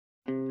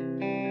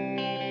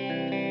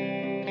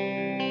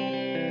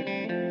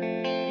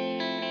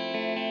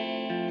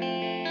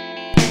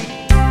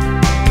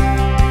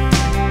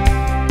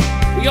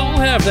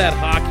have that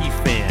hockey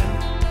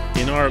fan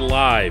in our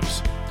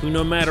lives who,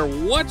 no matter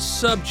what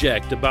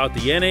subject about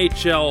the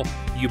NHL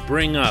you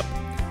bring up,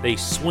 they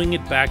swing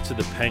it back to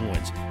the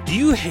Penguins. Do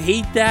you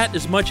hate that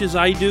as much as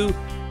I do?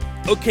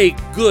 Okay,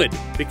 good,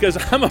 because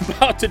I'm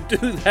about to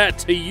do that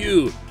to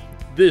you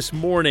this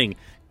morning.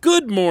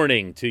 Good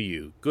morning to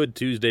you. Good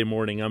Tuesday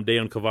morning. I'm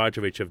Dejan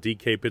Kovacevic of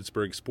DK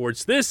Pittsburgh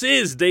Sports. This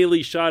is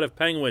Daily Shot of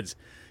Penguins.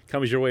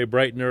 Comes your way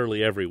bright and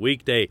early every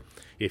weekday.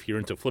 If you're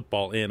into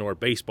football and or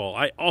baseball,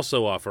 I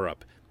also offer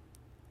up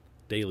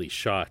daily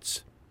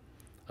shots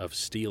of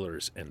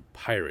Steelers and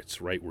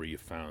Pirates right where you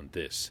found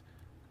this.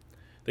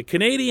 The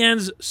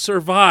Canadiens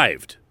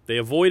survived. They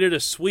avoided a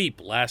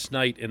sweep last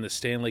night in the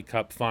Stanley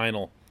Cup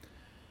Final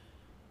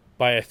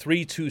by a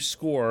 3-2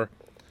 score,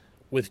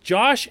 with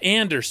Josh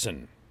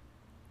Anderson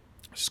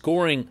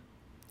scoring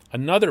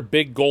another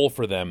big goal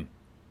for them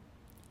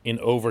in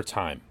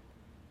overtime.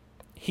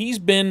 He's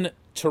been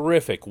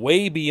terrific,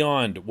 way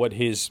beyond what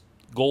his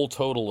goal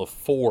total of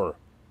 4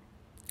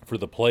 for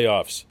the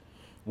playoffs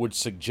would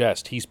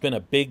suggest. He's been a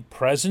big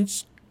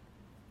presence,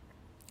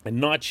 and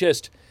not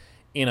just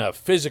in a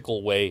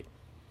physical way,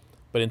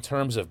 but in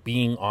terms of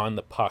being on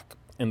the puck.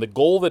 And the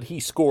goal that he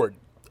scored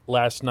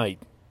last night,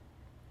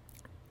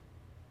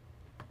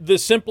 the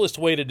simplest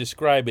way to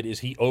describe it is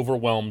he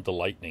overwhelmed the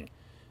Lightning.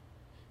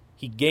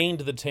 He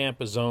gained the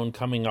Tampa zone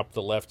coming up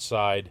the left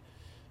side,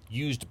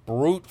 used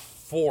brute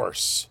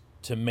force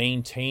to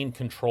maintain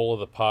control of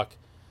the puck,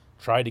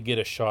 tried to get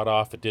a shot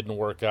off. It didn't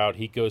work out.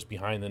 He goes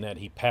behind the net.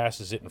 He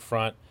passes it in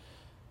front.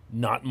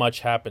 Not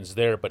much happens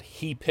there, but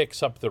he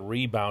picks up the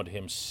rebound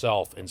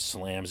himself and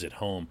slams it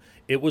home.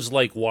 It was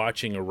like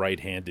watching a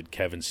right-handed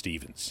Kevin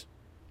Stevens.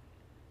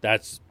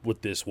 That's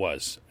what this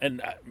was.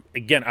 And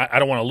again, I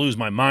don't want to lose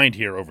my mind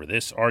here over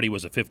this. Artie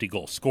was a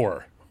 50-goal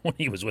scorer when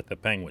he was with the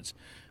Penguins.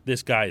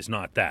 This guy is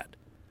not that.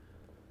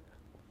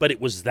 But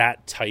it was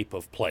that type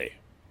of play.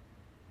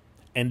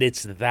 And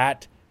it's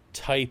that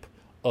type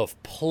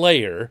of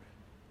player,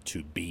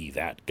 to be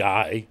that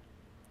guy,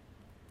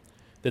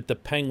 that the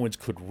Penguins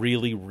could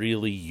really,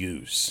 really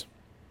use.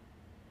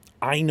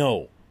 I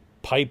know,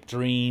 pipe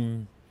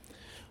dream,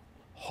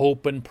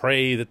 hope and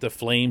pray that the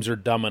Flames are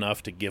dumb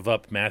enough to give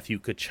up Matthew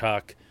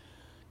Tkachuk,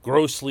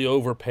 grossly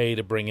overpay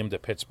to bring him to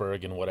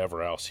Pittsburgh and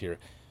whatever else here.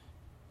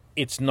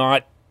 It's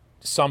not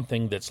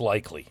something that's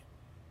likely.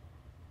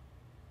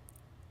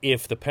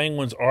 If the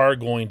Penguins are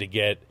going to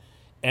get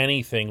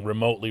anything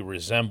remotely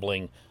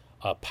resembling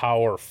a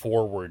power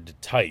forward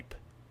type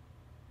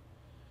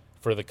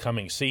for the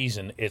coming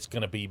season, it's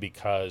going to be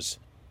because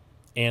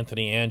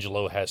Anthony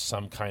Angelo has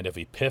some kind of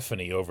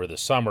epiphany over the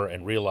summer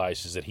and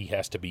realizes that he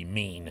has to be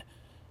mean,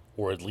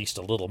 or at least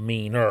a little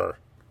meaner,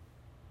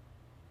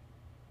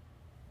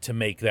 to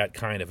make that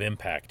kind of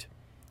impact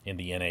in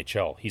the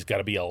NHL. He's got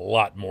to be a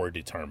lot more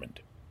determined.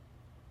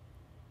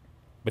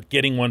 But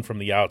getting one from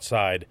the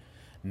outside,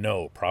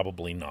 no,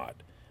 probably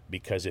not.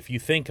 Because if you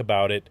think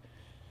about it,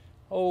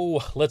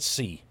 let's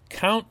see,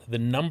 count the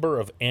number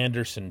of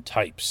Anderson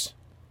types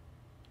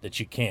that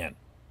you can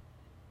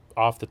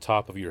off the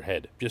top of your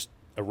head, just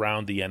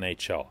around the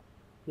NHL.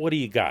 What do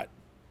you got?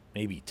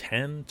 Maybe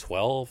 10,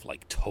 12,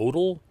 like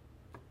total?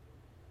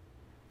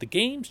 The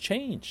game's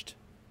changed.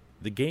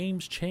 The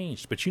game's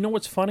changed. But you know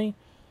what's funny?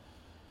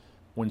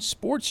 When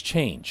sports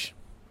change,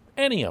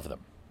 any of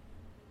them,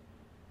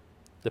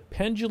 the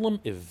pendulum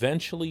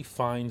eventually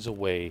finds a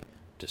way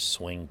to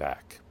swing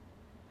back.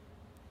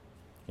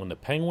 When the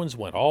Penguins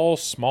went all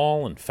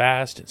small and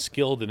fast and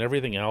skilled and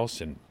everything else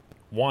and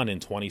won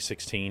in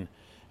 2016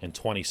 and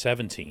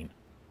 2017,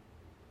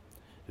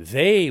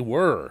 they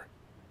were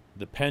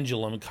the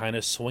pendulum kind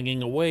of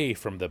swinging away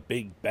from the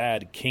big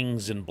bad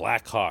Kings and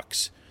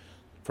Blackhawks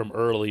from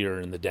earlier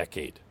in the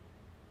decade.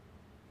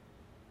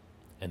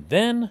 And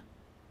then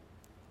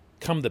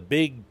come the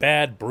big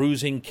bad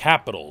bruising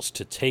Capitals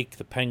to take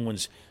the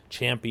Penguins'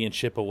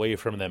 championship away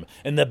from them.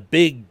 And the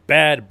big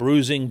bad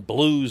bruising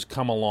Blues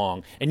come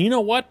along. And you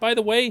know what, by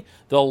the way?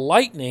 The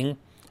Lightning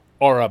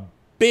are a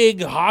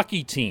big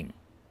hockey team.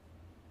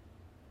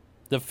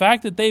 The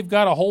fact that they've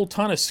got a whole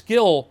ton of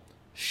skill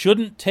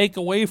shouldn't take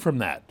away from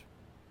that.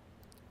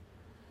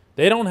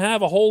 They don't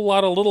have a whole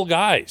lot of little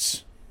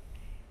guys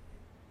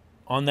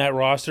on that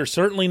roster,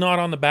 certainly not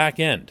on the back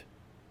end.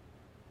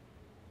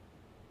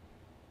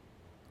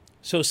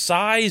 So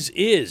size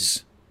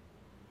is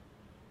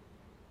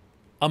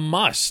a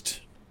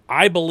must.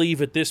 I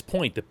believe at this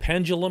point the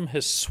pendulum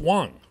has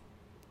swung,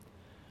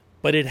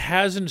 but it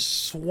hasn't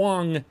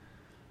swung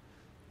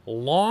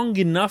long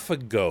enough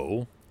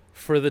ago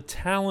for the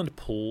talent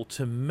pool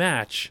to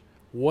match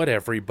what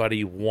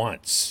everybody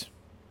wants.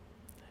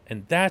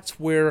 And that's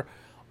where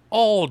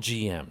all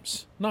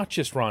GMs, not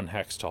just Ron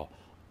Hextall,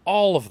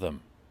 all of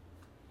them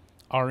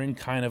are in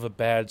kind of a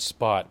bad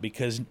spot,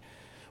 because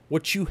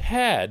what you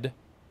had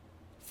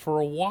for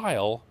a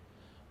while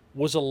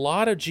was a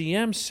lot of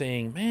GMs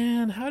saying,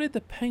 man, how did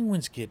the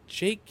Penguins get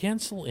Jake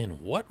Gensel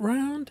in what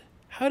round?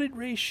 How did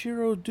Ray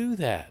Shero do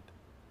that?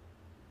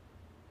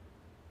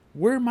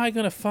 Where am I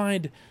going to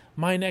find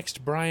my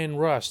next Brian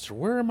Rust? Or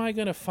where am I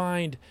going to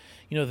find,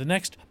 The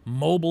next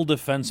mobile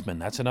defenseman,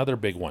 that's another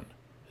big one.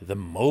 The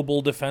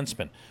mobile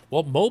defenseman.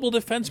 Well, mobile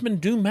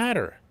defensemen do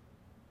matter.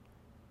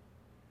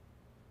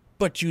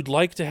 But you'd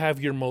like to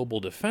have your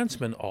mobile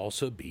defenseman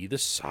also be the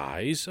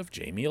size of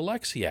Jamie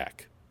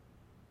Oleksiak.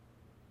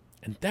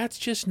 And that's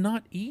just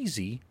not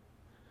easy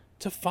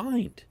to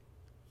find.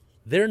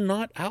 They're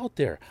not out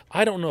there.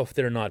 I don't know if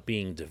they're not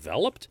being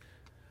developed,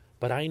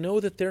 but I know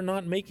that they're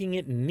not making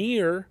it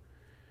near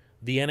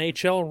the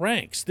NHL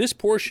ranks. This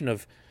portion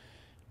of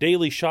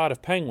Daily Shot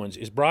of Penguins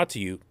is brought to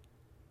you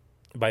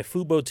by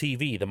Fubo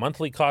TV. The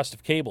monthly cost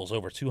of cable is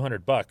over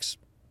 $200.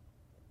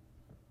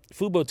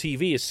 Fubo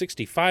TV is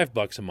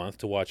 $65 a month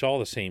to watch all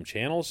the same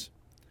channels.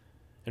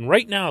 And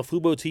right now,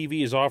 Fubo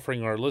TV is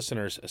offering our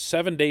listeners a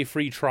 7-day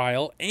free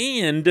trial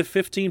and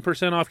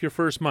 15% off your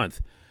first month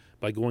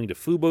by going to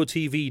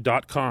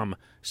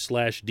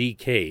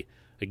FuboTV.com/DK.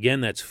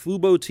 Again, that's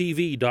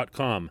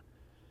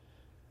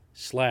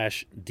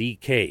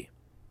FuboTV.com/DK.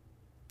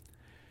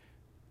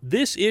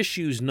 This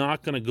issue's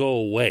not going to go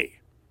away.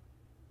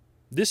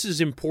 This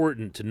is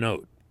important to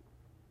note.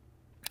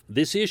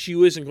 This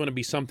issue isn't going to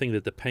be something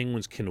that the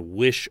Penguins can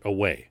wish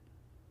away.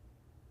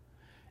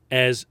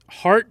 As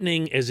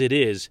heartening as it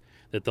is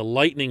that the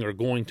Lightning are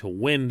going to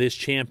win this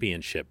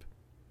championship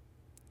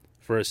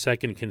for a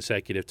second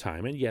consecutive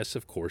time, and yes,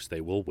 of course,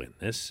 they will win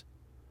this,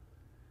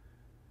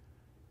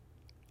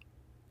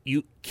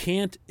 you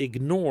can't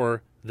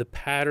ignore the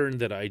pattern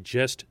that I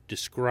just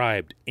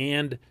described,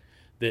 and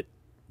that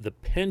the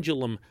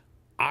pendulum,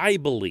 I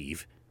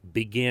believe,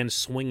 began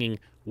swinging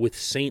with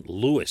St.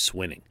 Louis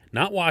winning.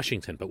 Not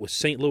Washington, but with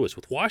St. Louis.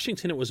 With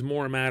Washington, it was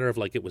more a matter of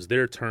like it was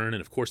their turn, and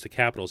of course the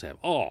Capitals have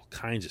all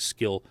kinds of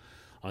skill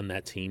on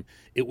that team.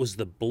 It was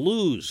the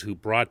Blues who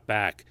brought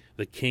back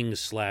the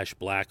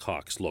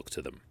Kings/Blackhawks look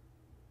to them.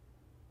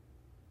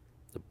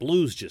 The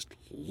Blues just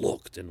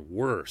looked and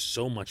were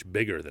so much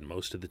bigger than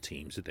most of the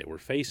teams that they were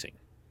facing.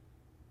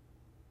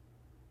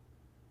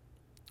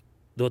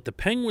 What the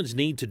Penguins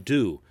need to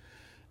do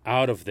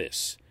out of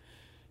this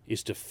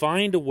is to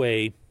find a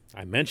way.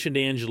 I mentioned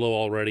Angelo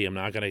already. I'm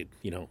not going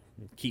to,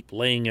 keep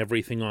laying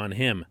everything on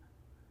him.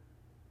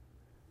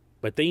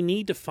 But they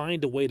need to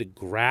find a way to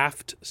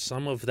graft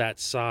some of that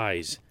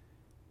size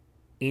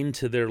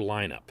into their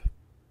lineup.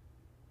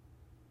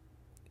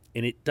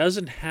 And it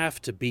doesn't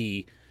have to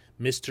be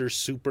Mr.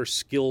 Super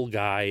Skill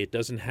Guy. It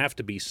doesn't have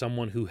to be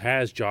someone who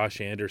has Josh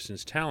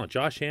Anderson's talent.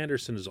 Josh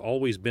Anderson has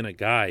always been a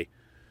guy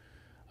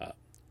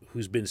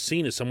who's been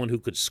seen as someone who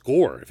could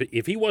score.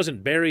 If he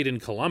wasn't buried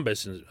in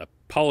Columbus, and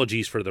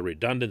apologies for the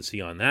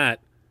redundancy on that,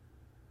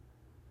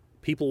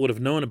 people would have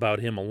known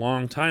about him a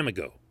long time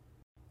ago.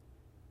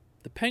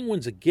 The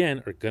Penguins,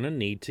 again, are going to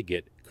need to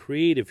get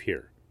creative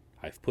here.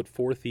 I've put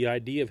forth the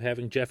idea of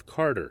having Jeff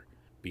Carter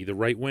be the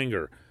right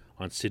winger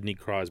on Sidney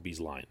Crosby's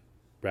line,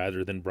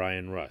 rather than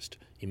Brian Rust.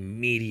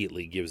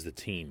 Immediately gives the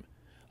team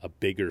a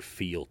bigger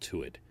feel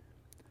to it.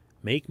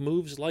 Make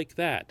moves like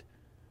that.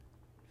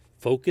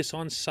 Focus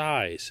on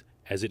size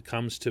as it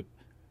comes to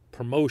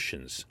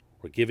promotions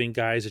or giving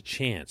guys a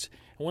chance.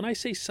 And when I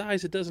say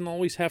size, it doesn't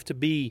always have to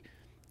be,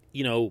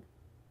 the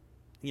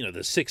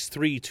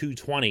 6'3",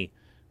 220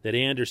 that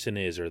Anderson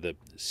is, or the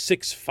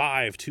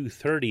 6'5",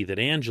 230 that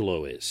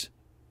Angelo is.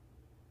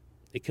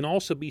 It can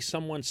also be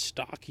someone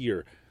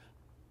stockier,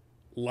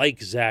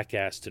 like Zach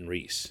Aston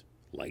Reese,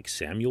 like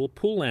Samuel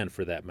Poulin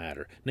for that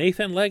matter.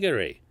 Nathan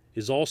Legare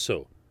is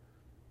also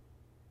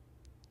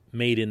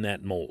made in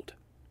that mold.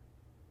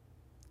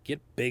 Get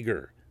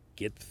bigger,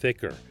 get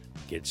thicker,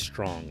 get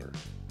stronger.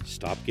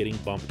 Stop getting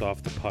bumped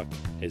off the puck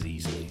as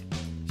easily.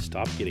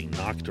 Stop getting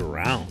knocked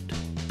around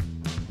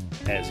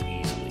as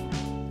easily.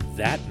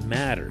 That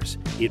matters.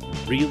 It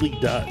really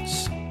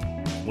does.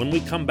 When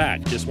we come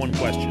back, just one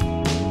question.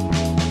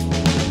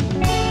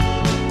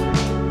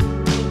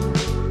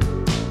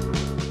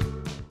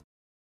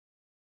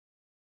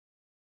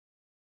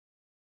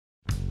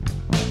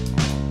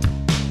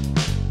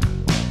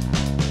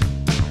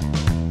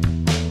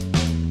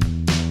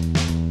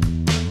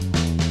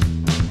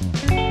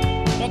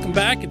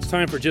 Back. It's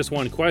time for Just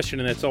One Question,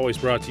 and that's always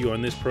brought to you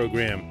on this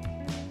program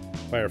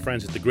by our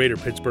friends at the Greater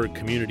Pittsburgh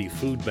Community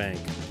Food Bank,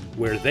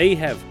 where they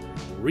have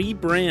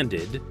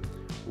rebranded,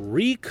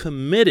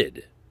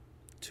 recommitted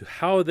to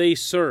how they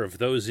serve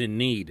those in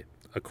need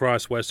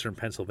across Western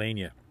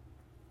Pennsylvania.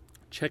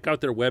 Check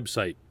out their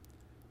website,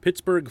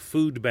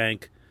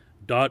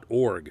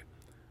 pittsburghfoodbank.org.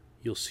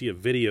 You'll see a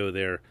video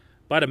there,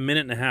 about a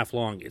minute and a half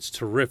long. It's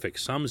terrific,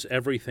 sums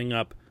everything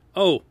up.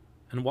 Oh,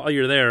 and while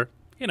you're there,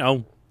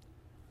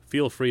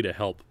 feel free to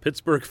help.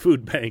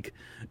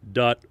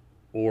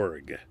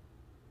 pittsburghfoodbank.org.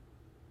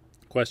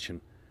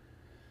 Question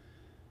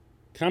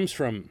comes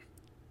from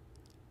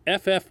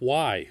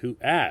FFY, who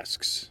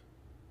asks,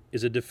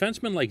 is a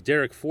defenseman like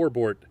Derek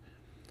Forbort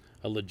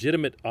a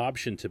legitimate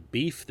option to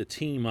beef the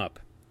team up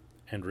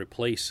and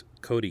replace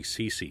Cody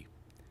Ceci?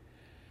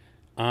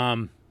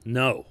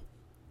 No.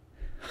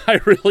 I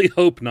really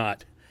hope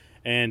not.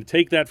 And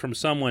take that from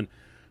someone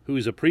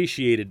who's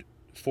appreciated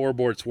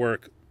Forbort's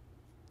work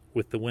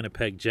with the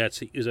Winnipeg Jets.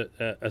 He is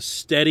a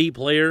steady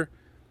player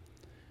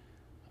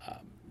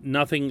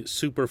nothing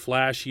super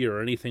flashy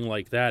or anything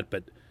like that,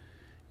 but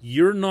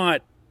you're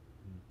not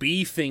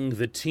beefing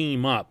the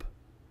team up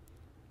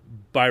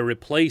by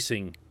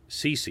replacing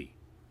Ceci.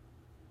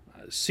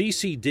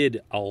 Ceci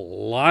did a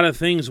lot of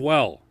things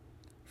well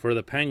for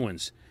the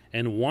Penguins,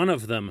 and one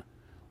of them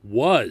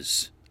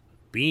was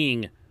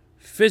being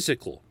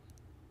physical.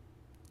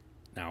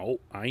 Now,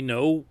 I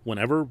know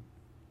whenever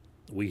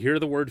we hear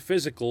the word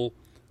physical,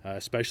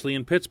 especially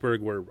in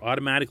Pittsburgh, we're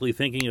automatically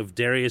thinking of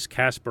Darius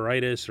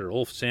Kasparaitis or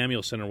Ulf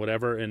Samuelsson or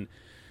whatever, and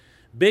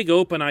big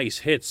open ice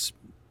hits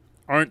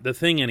aren't the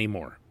thing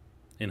anymore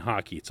in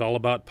hockey. It's all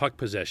about puck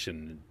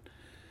possession,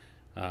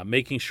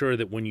 making sure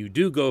that when you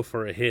do go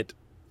for a hit,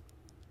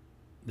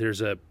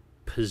 there's a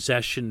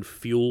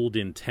possession-fueled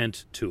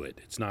intent to it.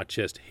 It's not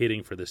just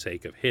hitting for the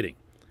sake of hitting.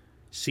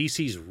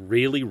 Ceci's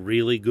really,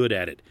 really good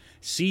at it.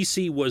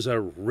 Ceci was a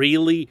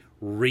really,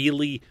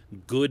 really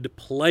good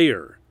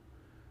player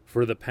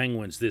for the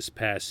Penguins this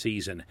past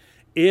season.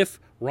 If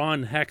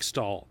Ron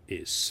Hextall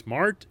is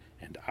smart,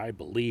 and I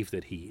believe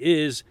that he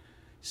is,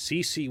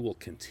 Ceci will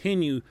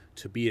continue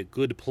to be a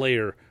good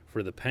player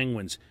for the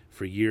Penguins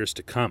for years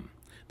to come.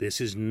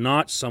 This is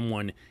not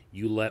someone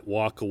you let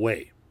walk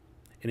away.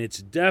 And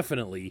it's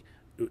definitely,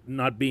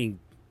 not being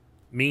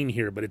mean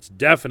here, but it's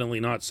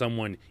definitely not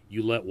someone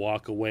you let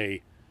walk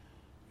away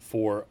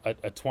for a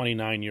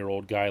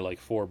 29-year-old guy like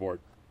Forbort,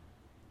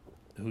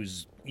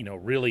 who's,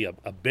 really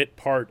a bit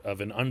part of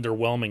an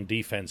underwhelming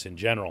defense in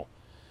general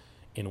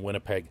in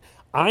Winnipeg.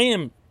 I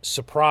am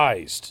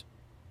surprised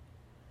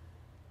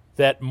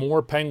that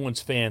more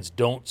Penguins fans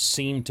don't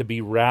seem to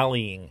be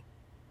rallying,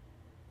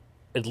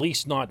 at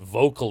least not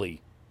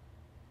vocally,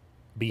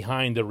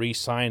 behind the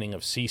re-signing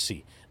of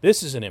Ceci.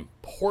 This is an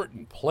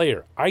important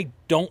player. I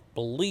don't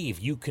believe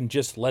you can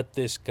just let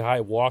this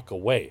guy walk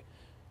away.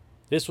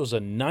 This was a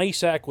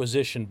nice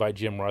acquisition by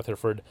Jim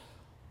Rutherford,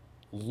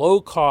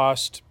 low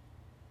cost,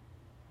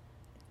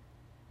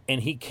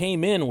 and he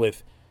came in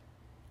with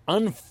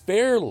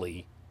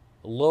unfairly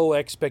low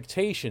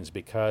expectations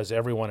because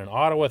everyone in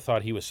Ottawa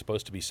thought he was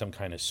supposed to be some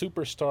kind of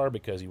superstar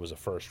because he was a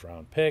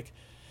first-round pick.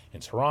 In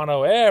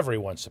Toronto,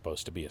 everyone's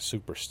supposed to be a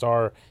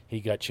superstar.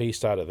 He got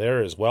chased out of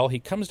there as well. He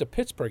comes to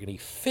Pittsburgh, and he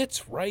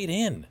fits right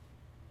in.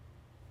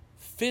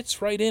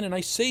 And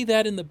I say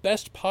that in the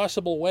best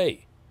possible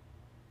way.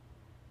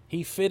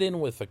 He fit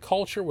in with the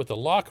culture, with the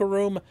locker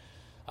room.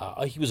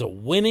 He was a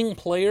winning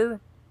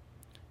player.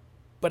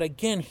 But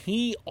again,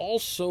 he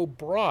also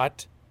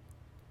brought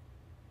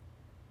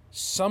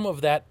some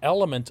of that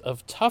element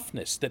of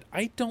toughness that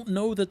I don't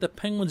know that the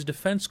Penguins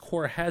defense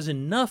corps has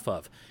enough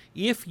of.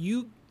 If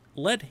you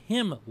let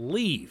him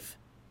leave,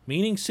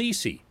 meaning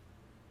Ceci,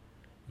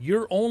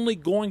 you're only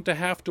going to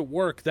have to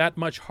work that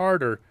much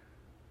harder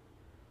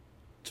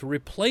to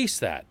replace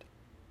that.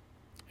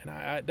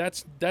 And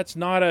that's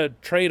not a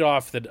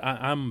trade-off that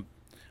I'm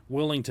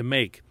willing to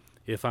make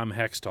if I'm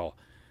Hextall.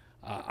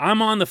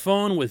 I'm on the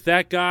phone with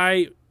that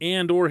guy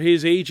and or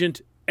his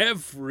agent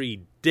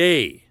every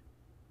day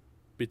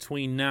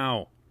between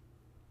now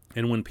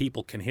and when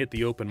people can hit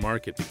the open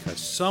market, because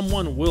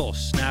someone will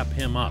snap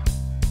him up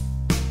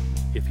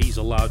if he's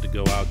allowed to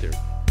go out there.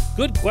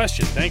 Good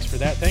question. Thanks for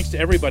that. Thanks to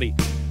everybody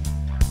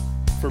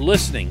for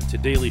listening to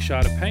Daily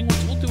Shot of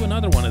Penguins. We'll do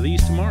another one of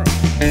these tomorrow.